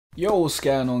Yo, what's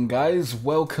going on, guys?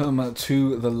 Welcome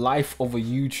to the Life of a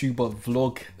YouTuber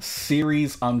vlog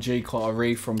series. I'm Jay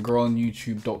Cartere from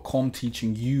growonyoutube.com,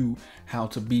 teaching you how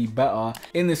to be better.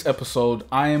 In this episode,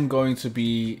 I am going to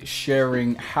be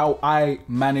sharing how I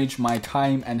manage my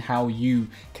time and how you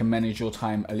can manage your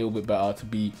time a little bit better to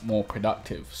be more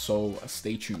productive. So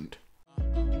stay tuned.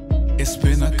 It's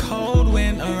been a cold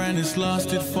winter and it's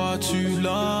lasted far too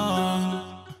long.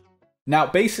 Now,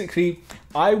 basically,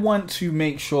 I want to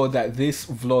make sure that this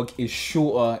vlog is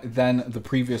shorter than the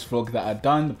previous vlog that I've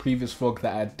done. The previous vlog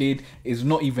that I did is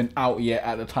not even out yet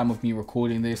at the time of me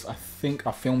recording this. I think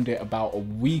I filmed it about a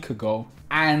week ago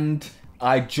and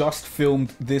I just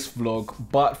filmed this vlog,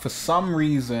 but for some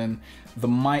reason, the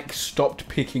mic stopped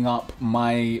picking up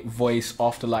my voice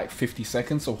after like 50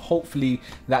 seconds. So hopefully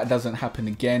that doesn't happen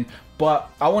again. But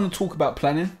I want to talk about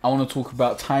planning. I want to talk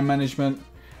about time management.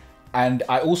 And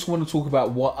I also want to talk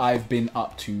about what I've been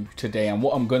up to today and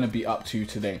what I'm going to be up to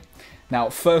today. Now,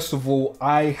 first of all,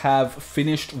 I have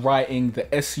finished writing the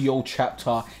SEO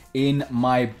chapter in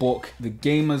my book, The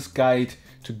Gamer's Guide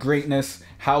to Greatness,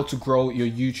 How to Grow Your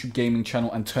YouTube Gaming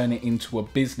Channel and Turn It Into a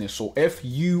Business. So if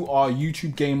you are a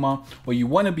YouTube gamer or you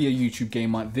want to be a YouTube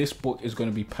gamer, this book is going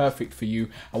to be perfect for you.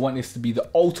 I want this to be the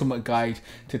ultimate guide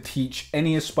to teach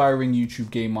any aspiring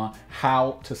YouTube gamer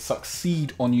how to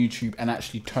succeed on YouTube and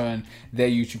actually turn their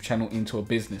YouTube channel into a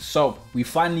business. So we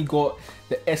finally got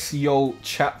the SEO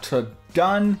chapter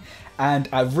done. And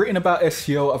I've written about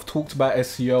SEO, I've talked about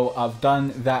SEO, I've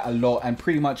done that a lot, and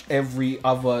pretty much every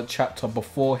other chapter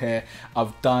before here,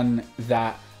 I've done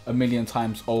that a million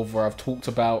times over. I've talked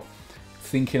about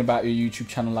thinking about your YouTube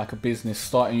channel like a business,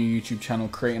 starting your YouTube channel,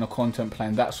 creating a content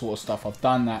plan, that sort of stuff. I've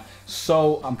done that.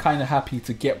 So I'm kind of happy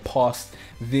to get past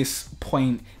this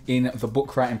point in the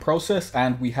book writing process,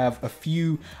 and we have a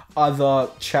few other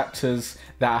chapters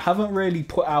that I haven't really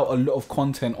put out a lot of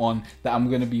content on that I'm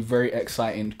going to be very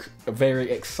excited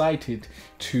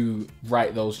to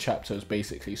write those chapters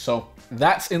basically. So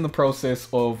that's in the process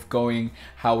of going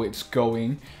how it's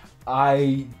going.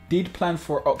 I did plan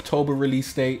for October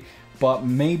release date, but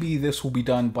maybe this will be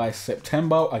done by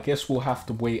September. I guess we'll have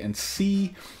to wait and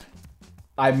see.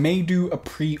 I may do a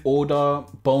pre-order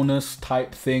bonus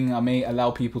type thing. I may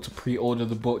allow people to pre-order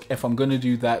the book. If I'm going to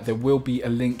do that, there will be a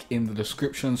link in the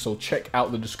description. So check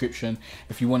out the description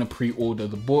if you want to pre-order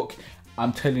the book.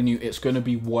 I'm telling you, it's going to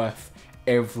be worth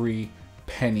every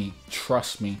penny.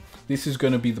 Trust me. This is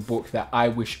going to be the book that I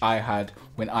wish I had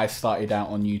when I started out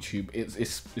on YouTube.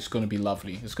 It's going to be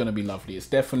lovely. It's going to be lovely. It's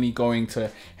definitely going to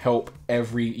help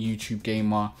every YouTube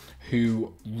gamer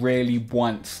who really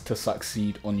wants to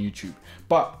succeed on YouTube.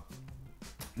 But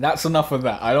that's enough of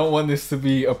that. I don't want this to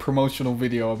be a promotional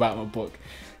video about my book.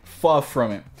 Far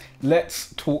from it.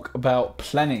 Let's talk about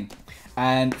planning.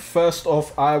 And first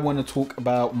off, I want to talk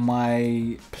about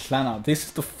my planner. This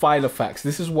is the Filofax.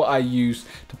 This is what I use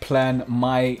to plan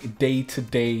my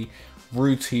day-to-day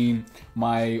routine,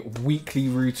 my weekly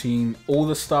routine, all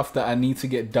the stuff that I need to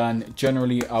get done.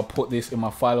 Generally, I'll put this in my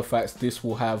Filofax. This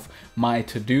will have my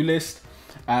to-do list.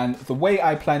 And the way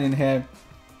I plan in here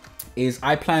is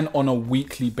I plan on a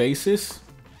weekly basis.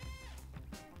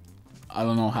 I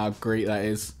don't know how great that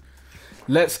is.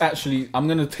 I'm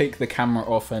going to take the camera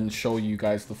off and show you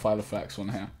guys the Filofax on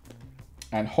here.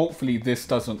 And hopefully this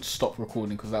doesn't stop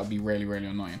recording because that would be really, really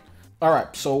annoying. All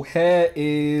right, so here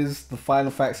is the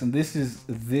Filofax, and this is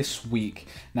this week.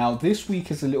 Now, this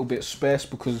week is a little bit sparse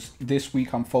because this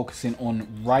week I'm focusing on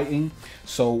writing.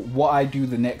 So what I do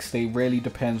the next day really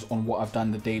depends on what I've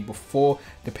done the day before,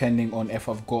 depending on if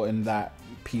I've gotten that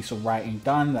piece of writing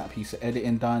done, that piece of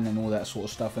editing done, and all that sort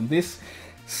of stuff. And this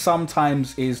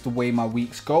sometimes is the way my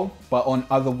weeks go, but on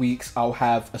other weeks I'll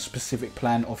have a specific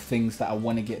plan of things that I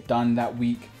want to get done that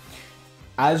week.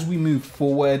 As we move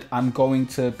forward, I'm going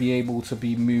to be able to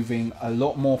be moving a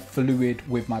lot more fluid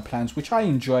with my plans, which I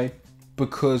enjoy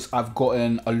because I've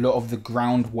gotten a lot of the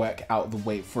groundwork out of the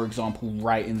way. For example,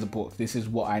 writing the book. This is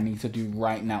what I need to do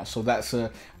right now. So that's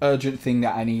an urgent thing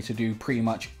that I need to do pretty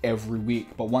much every week.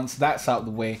 But once that's out of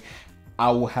the way, I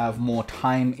will have more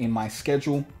time in my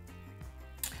schedule.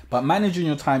 But managing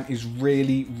your time is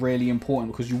really, really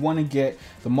important because you want to get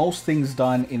the most things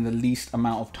done in the least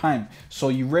amount of time. So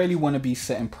you really want to be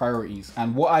setting priorities.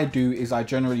 And what I do is I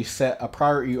generally set a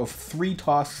priority of 3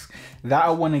 tasks that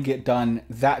I want to get done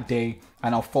that day,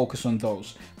 and I'll focus on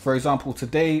those. For example,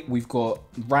 today we've got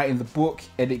writing the book,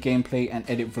 edit gameplay, and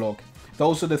edit vlog.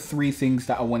 Those are the 3 things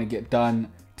that I want to get done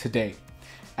today.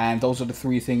 And those are the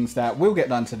 3 things that will get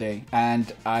done today.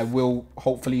 And I will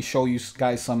hopefully show you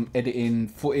guys some editing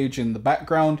footage in the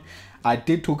background. I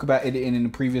did talk about editing in the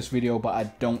previous video, but I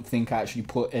don't think I actually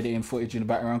put editing footage in the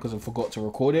background because I forgot to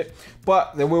record it.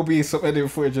 But there will be some editing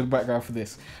footage in the background for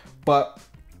this. But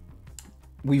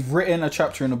we've written a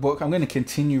chapter in the book. I'm going to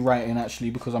continue writing actually,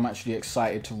 because I'm actually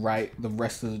excited to write the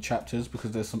rest of the chapters,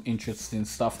 because there's some interesting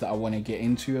stuff that I want to get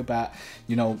into about,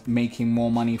 you know, making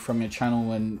more money from your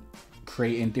channel and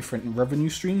creating different revenue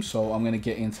streams. So I'm going to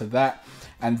get into that,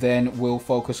 and then we'll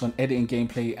focus on editing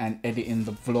gameplay and editing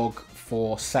the vlog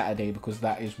for Saturday, because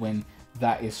that is when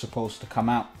that is supposed to come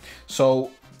out. So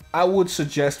I would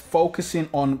suggest focusing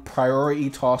on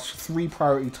priority tasks, 3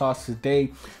 priority tasks a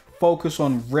day. Focus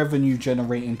on revenue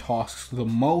generating tasks the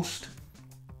most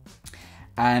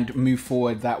and move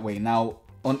forward that way. Now,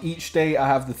 on each day, I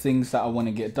have the things that I want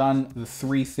to get done. The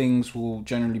 3 things will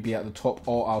generally be at the top,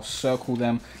 or I'll circle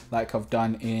them like I've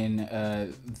done in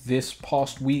this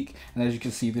past week. And as you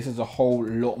can see, this is a whole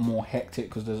lot more hectic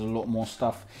because there's a lot more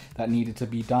stuff that needed to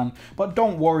be done. But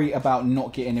don't worry about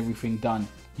not getting everything done.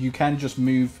 You can just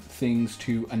move things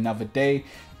to another day.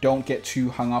 Don't get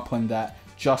too hung up on that.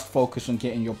 Just focus on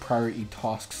getting your priority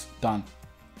tasks done,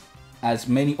 as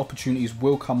many opportunities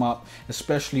will come up,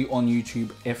 especially on YouTube.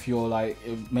 If you're like,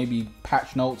 maybe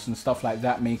patch notes and stuff like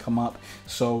that may come up,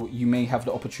 so you may have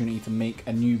the opportunity to make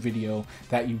a new video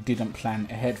that you didn't plan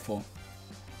ahead for.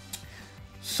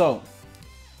 So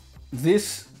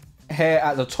this here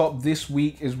at the top this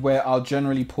week is where I'll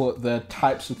generally put the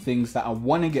types of things that I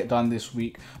want to get done this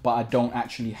week, but I don't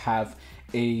actually have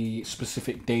a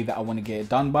specific day that I want to get it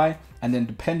done by. And then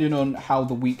depending on how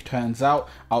the week turns out,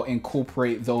 I'll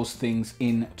incorporate those things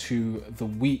into the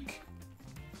week.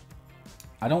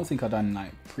 I don't think I've done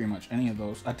like pretty much any of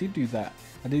those. I did do that.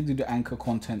 I did do the anchor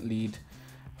content lead,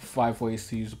 5 ways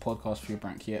to use a podcast for your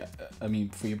brand. Yeah,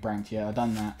 for your brand. Yeah, I've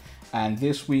done that. And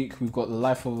this week we've got the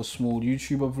life of a small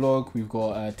YouTuber vlog. We've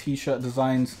got t-shirt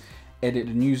designs, edit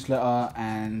the newsletter,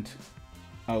 and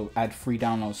add free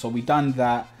downloads. So we've done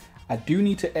that. I do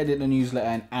need to edit the newsletter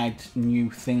and add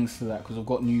new things to that, because I've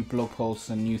got new blog posts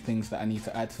and new things that I need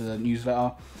to add to the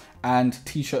newsletter. And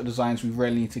t-shirt designs, we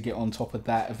really need to get on top of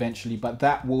that eventually, but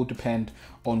that will depend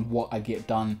on what I get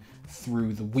done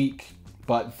through the week.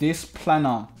 But this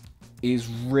planner is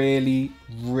really,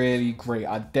 really great.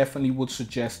 I definitely would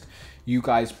suggest you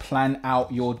guys plan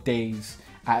out your days.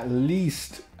 At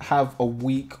least have a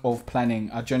week of planning.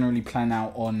 I generally plan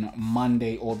out on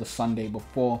Monday or the Sunday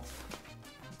before.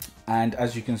 And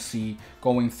as you can see,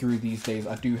 going through these days,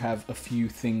 I do have a few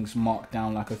things marked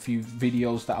down, like a few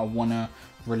videos that I want to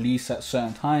release at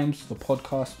certain times. The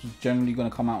podcast is generally going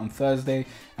to come out on Thursday,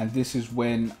 and this is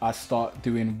when I start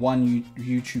doing 1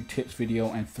 YouTube tips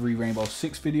video and 3 Rainbow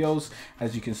Six videos.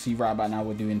 As you can see right about now,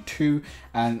 we're doing 2,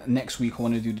 and next week I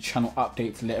want to do the channel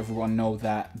update to let everyone know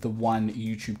that the 1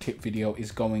 YouTube tip video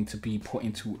is going to be put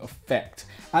into effect.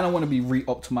 And I want to be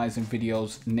re-optimizing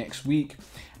videos next week,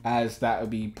 as that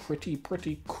would be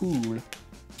pretty cool.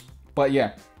 But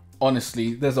yeah,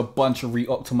 honestly, there's a bunch of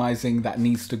re-optimizing that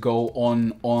needs to go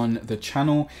on the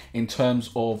channel in terms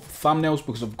of thumbnails,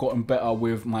 because I've gotten better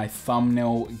with my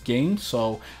thumbnail game.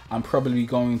 So I'm probably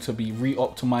going to be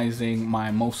re-optimizing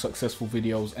my most successful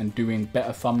videos and doing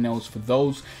better thumbnails for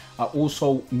those. I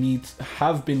also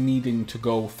have been needing to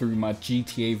go through my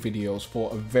GTA videos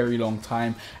for a very long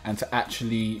time and to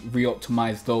actually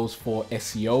re-optimize those for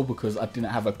SEO, because I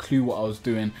didn't have a clue what I was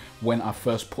doing when I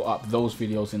first put up those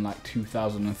videos in like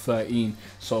 2013.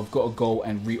 So I've got to go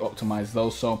and re-optimize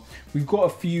those. So we've got a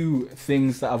few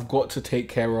things that I've got to take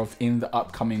care of in the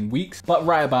upcoming weeks. But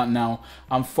right about now,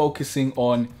 I'm focusing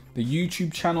on the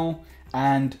YouTube channel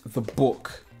and the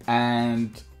book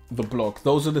and the blog.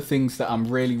 Those are the things that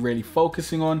I'm really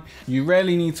focusing on. You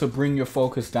really need to bring your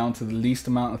focus down to the least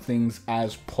amount of things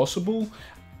as possible.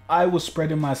 I was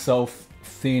spreading myself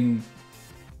thin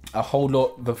a whole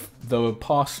lot the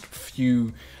past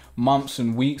few months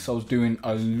and weeks. I was doing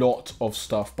a lot of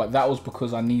stuff, but that was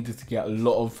because I needed to get a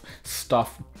lot of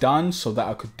stuff done so that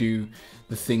I could do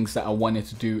the things that I wanted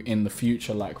to do in the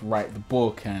future, like write the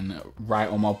book and write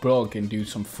on my blog and do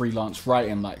some freelance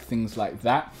writing, like things like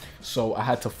that. So I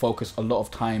had to focus a lot of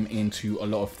time into a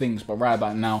lot of things, but right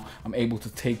about now I'm able to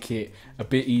take it a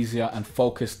bit easier and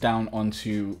focus down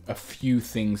onto a few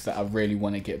things that I really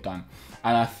want to get done.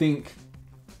 And I think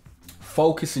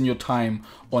focusing your time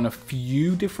on a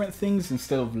few different things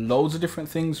instead of loads of different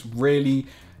things really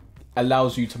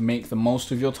allows you to make the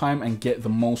most of your time and get the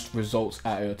most results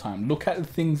out of your time. Look at the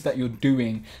things that you're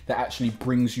doing that actually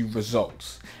brings you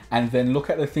results, and then look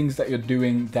at the things that you're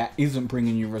doing that isn't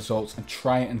bringing you results and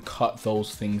try and cut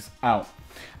those things out.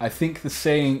 I think the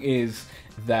saying is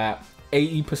that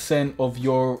 80% of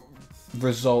your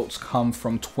results come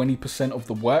from 20% of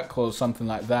the work, or something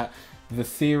like that. The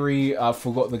theory, I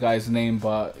forgot the guy's name,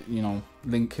 but you know,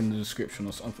 link in the description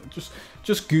or something.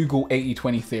 Just Google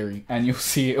 80-20 theory and you'll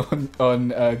see it on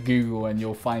Google, and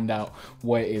you'll find out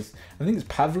what it is. I think it's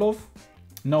Pavlov.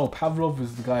 No, Pavlov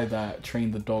is the guy that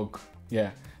trained the dog. Yeah,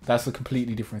 that's a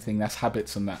completely different thing. That's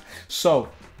habits and that. So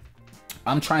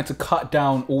I'm trying to cut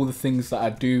down all the things that I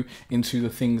do into the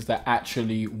things that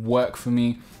actually work for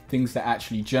me, things that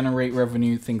actually generate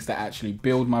revenue, things that actually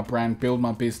build my brand, build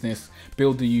my business,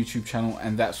 build the YouTube channel,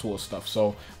 and that sort of stuff.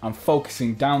 So I'm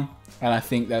focusing down, and I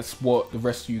think that's what the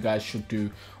rest of you guys should do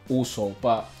also.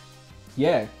 But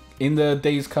yeah, in the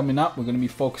days coming up, we're going to be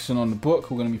focusing on the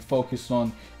book. We're going to be focused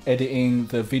on editing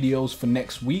the videos for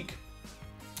next week.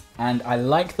 And I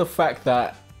like the fact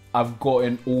that I've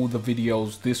gotten all the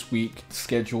videos this week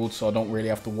scheduled, so I don't really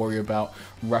have to worry about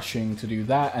rushing to do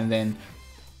that. And then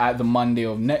at the Monday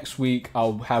of next week,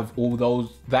 I'll have all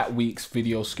that week's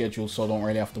videos scheduled, so I don't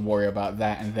really have to worry about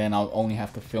that. And then I'll only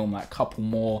have to film like a couple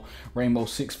more Rainbow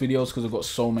Six videos, because I've got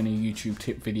so many YouTube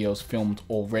tip videos filmed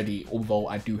already, although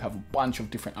I do have a bunch of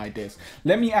different ideas.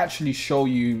 Let me actually show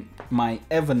you my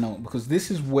Evernote, because this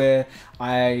is where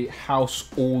I house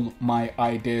all my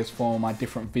ideas for my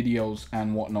different videos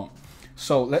and whatnot.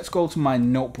 So let's go to my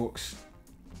notebooks.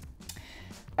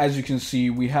 As you can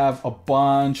see, we have a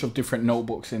bunch of different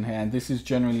notebooks in here, and this is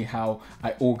generally how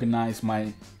I organize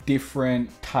my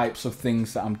different types of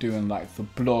things that I'm doing, like the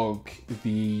blog,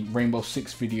 the Rainbow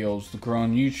Six videos, the Grow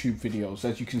on YouTube videos.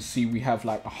 As you can see, we have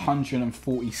like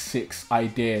 146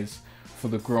 ideas for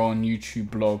the Grow on YouTube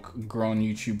blog, Grow on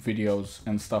YouTube videos,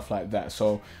 and stuff like that.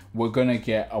 So we're gonna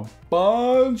get a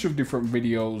bunch of different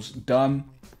videos done,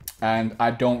 and I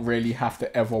don't really have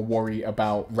to ever worry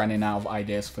about running out of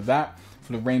ideas for that.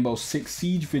 For the Rainbow Six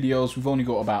Siege videos, we've only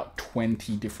got about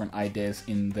 20 different ideas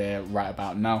in there right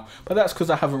about now, but that's because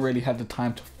I haven't really had the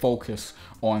time to focus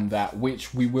on that,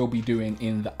 which we will be doing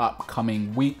in the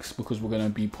upcoming weeks, because we're going to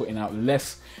be putting out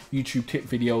less YouTube tip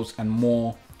videos and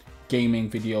more gaming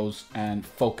videos, and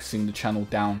focusing the channel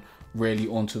down really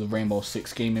onto the Rainbow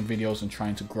Six gaming videos and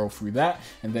trying to grow through that,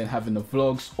 and then having the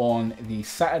vlogs on the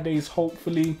Saturdays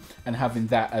hopefully, and having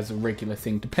that as a regular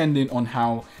thing depending on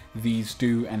how these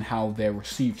do and how they're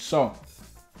received. So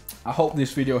I hope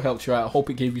this video helped you out. I hope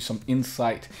it gave you some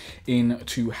insight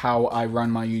into how I run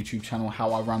my YouTube channel,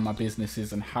 how I run my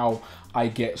businesses, and how I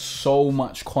get so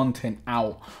much content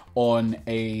out on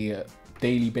a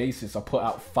daily basis. I put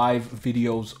out 5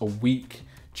 videos a week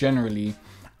generally,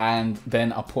 and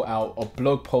then I put out a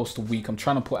blog post a week. I'm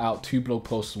trying to put out 2 blog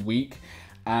posts a week,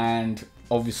 and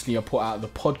obviously I put out the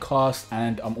podcast,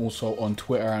 and I'm also on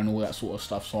Twitter and all that sort of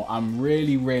stuff. So I'm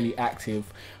really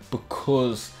active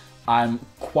because I'm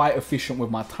quite efficient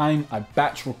with my time. I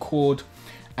batch record,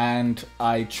 and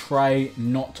I try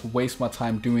not to waste my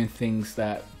time doing things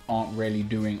that aren't really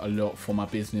doing a lot for my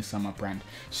business and my brand.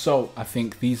 So I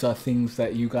think these are things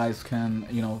that you guys can,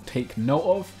 you know, take note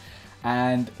of.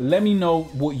 And let me know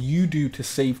what you do to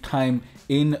save time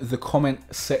in the comment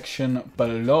section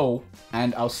below,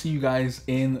 and I'll see you guys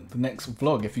in the next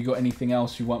vlog. If you got anything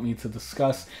else you want me to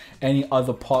discuss, any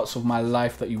other parts of my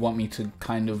life that you want me to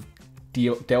kind of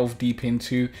delve deep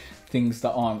into, things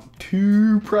that aren't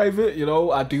too private, you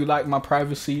know, I do like my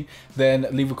privacy, then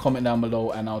leave a comment down below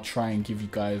and I'll try and give you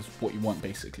guys what you want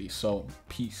basically. So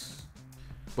peace.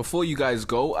 Before you guys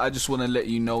go, I just want to let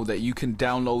you know that you can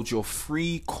download your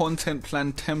free content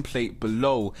plan template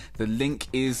below. The link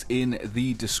is in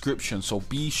the description, so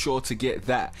be sure to get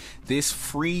that. This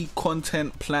free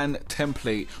content plan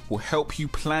template will help you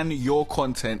plan your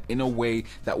content in a way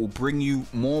that will bring you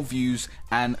more views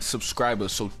and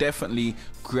subscribers. So definitely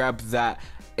grab that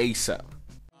ASAP.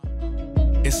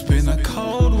 It's been a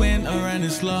cold winter and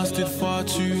it's lasted far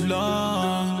too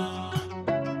long.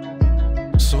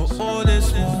 So all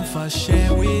this warmth I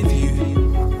share with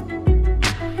you.